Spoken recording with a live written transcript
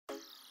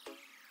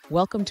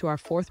Welcome to our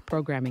fourth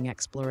programming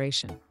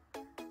exploration.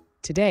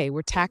 Today,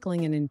 we're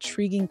tackling an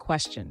intriguing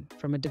question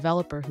from a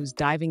developer who's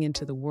diving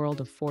into the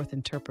world of fourth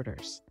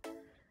interpreters.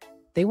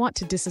 They want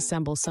to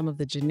disassemble some of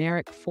the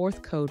generic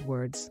fourth code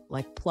words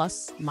like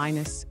plus,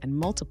 minus, and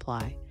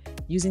multiply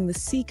using the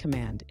C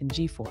command in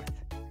Gfourth.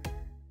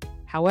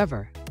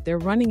 However, they're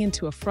running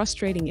into a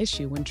frustrating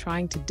issue when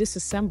trying to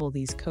disassemble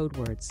these code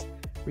words,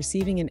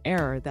 receiving an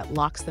error that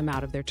locks them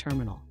out of their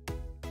terminal.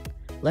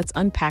 Let's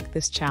unpack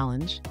this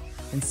challenge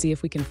and see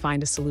if we can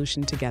find a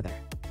solution together.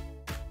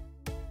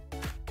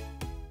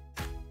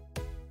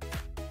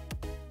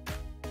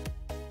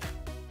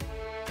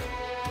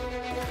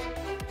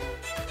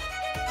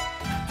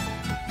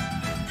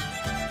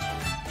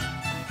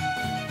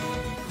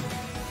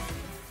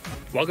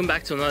 Welcome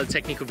back to another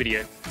technical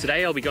video.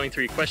 Today I'll be going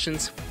through your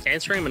questions,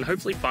 answering them and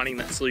hopefully finding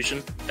that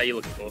solution that you're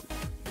looking for.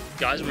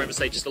 Guys, remember to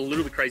stay just a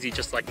little bit crazy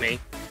just like me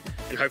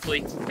and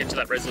hopefully get to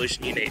that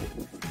resolution you need.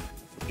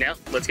 Now,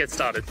 let's get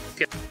started.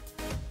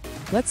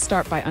 Let's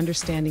start by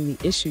understanding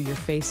the issue you're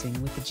facing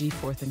with the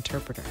Gfourth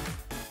interpreter.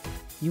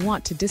 You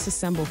want to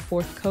disassemble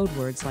fourth code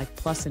words like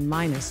plus and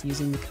minus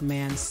using the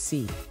command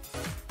C.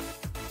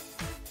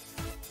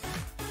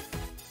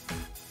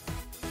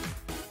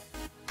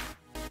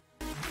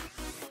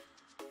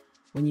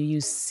 When you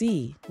use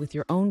C with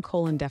your own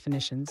colon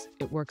definitions,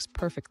 it works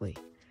perfectly.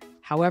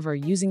 However,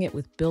 using it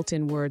with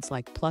built-in words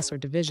like plus or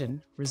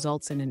division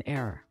results in an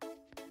error.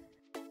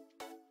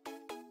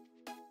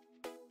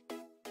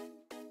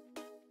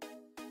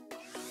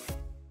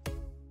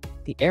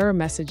 The error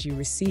message you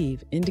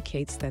receive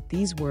indicates that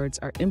these words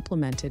are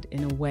implemented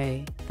in a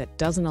way that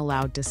doesn't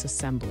allow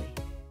disassembly.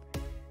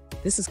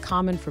 This is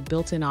common for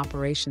built-in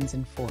operations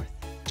in fourth.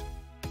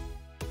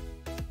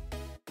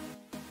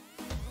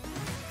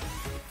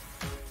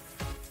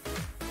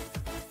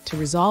 To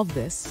resolve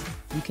this,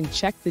 you can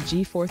check the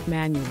Gfourth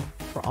manual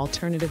for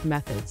alternative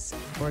methods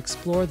or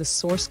explore the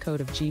source code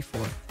of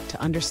Gfourth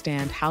to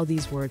understand how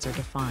these words are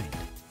defined.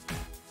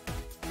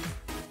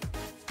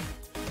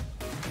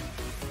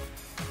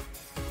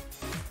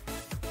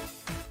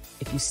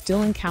 If you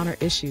still encounter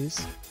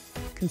issues,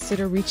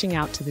 consider reaching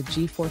out to the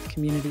Gfourth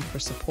community for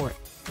support.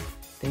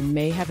 They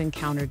may have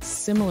encountered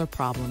similar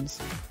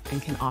problems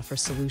and can offer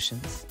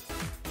solutions.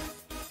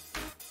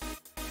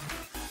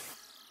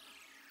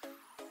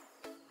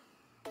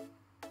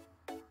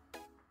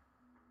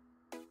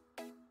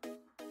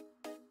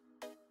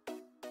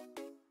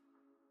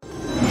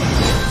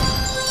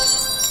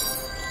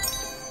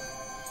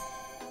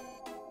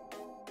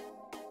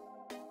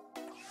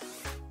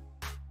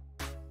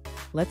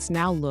 Let's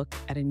now look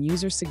at a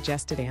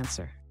user-suggested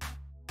answer.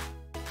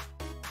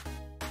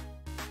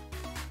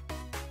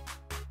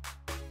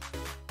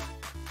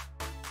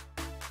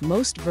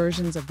 Most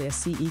versions of the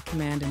CE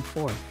command in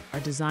fourth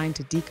are designed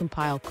to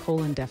decompile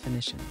colon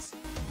definitions.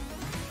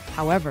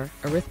 However,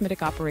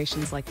 arithmetic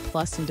operations like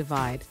plus and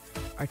divide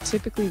are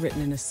typically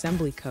written in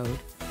assembly code,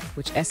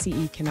 which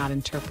SEE cannot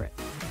interpret.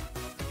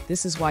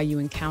 This is why you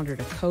encountered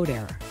a code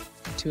error.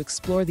 To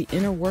explore the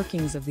inner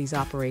workings of these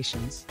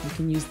operations, you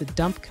can use the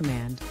dump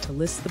command to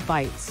list the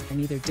bytes and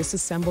either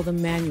disassemble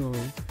them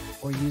manually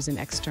or use an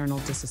external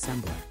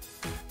disassembler.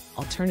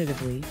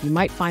 Alternatively, you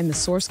might find the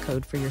source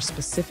code for your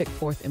specific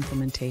fourth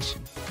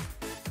implementation.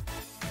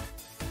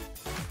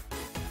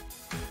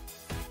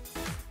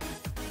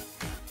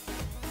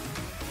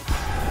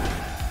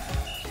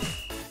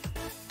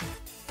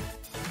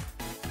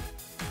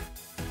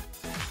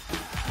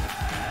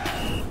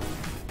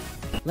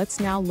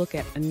 Let's now look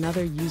at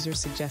another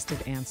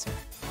user-suggested answer.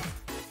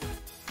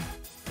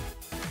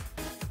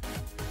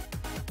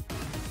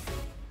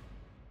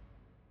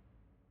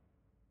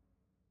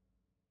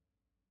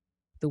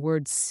 The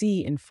word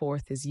C in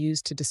fourth is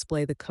used to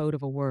display the code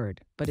of a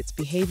word, but its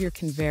behavior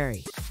can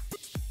vary.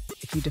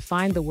 If you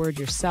define the word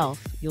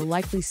yourself, you'll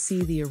likely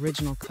see the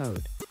original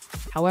code.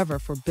 However,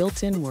 for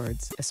built-in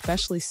words,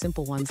 especially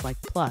simple ones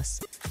like plus,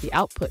 the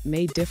output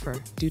may differ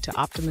due to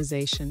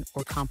optimization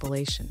or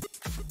compilation.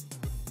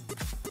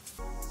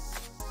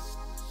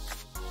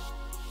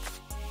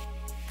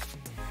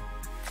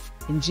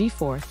 In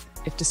Gfourth,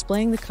 if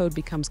displaying the code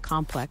becomes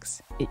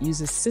complex, it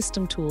uses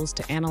system tools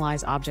to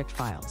analyze object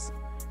files.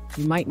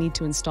 You might need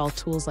to install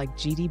tools like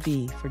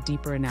GDB for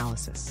deeper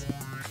analysis.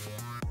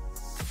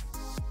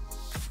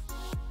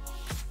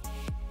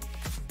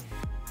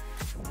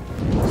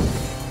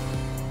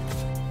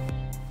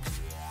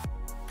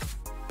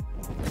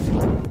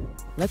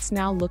 Let's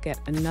now look at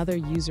another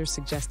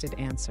user-suggested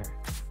answer.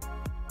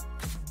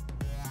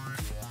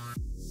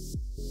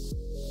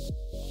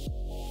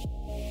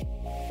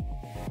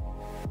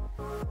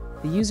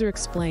 The user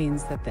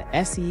explains that the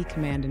SE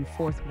command in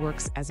fourth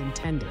works as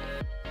intended.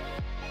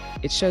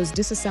 It shows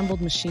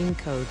disassembled machine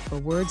code for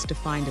words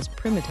defined as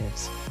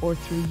primitives or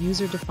through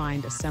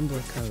user-defined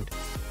assembler code.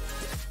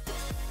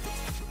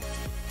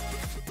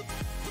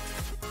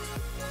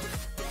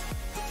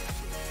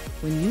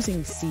 When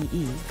using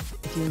CE,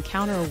 if you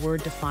encounter a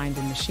word defined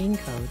in machine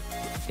code,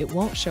 it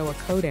won't show a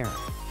code error.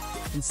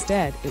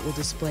 Instead, it will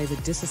display the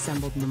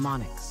disassembled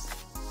mnemonics.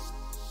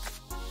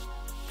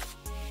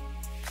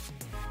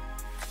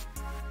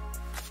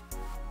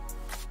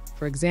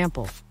 For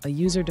example, a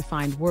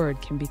user-defined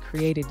word can be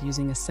created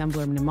using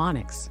assembler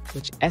mnemonics,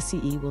 which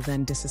SEE will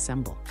then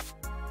disassemble.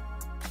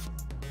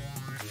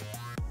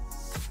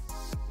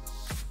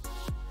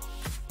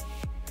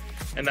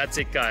 And that's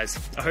it, guys.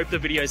 I hope the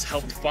videos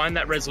helped find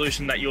that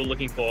resolution that you're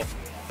looking for.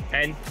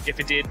 And if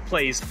it did,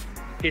 please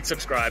hit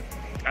subscribe.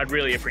 I'd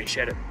really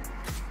appreciate it.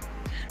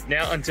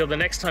 Now, until the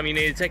next time you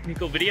need a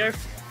technical video,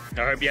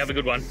 I hope you have a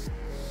good one.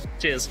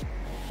 Cheers.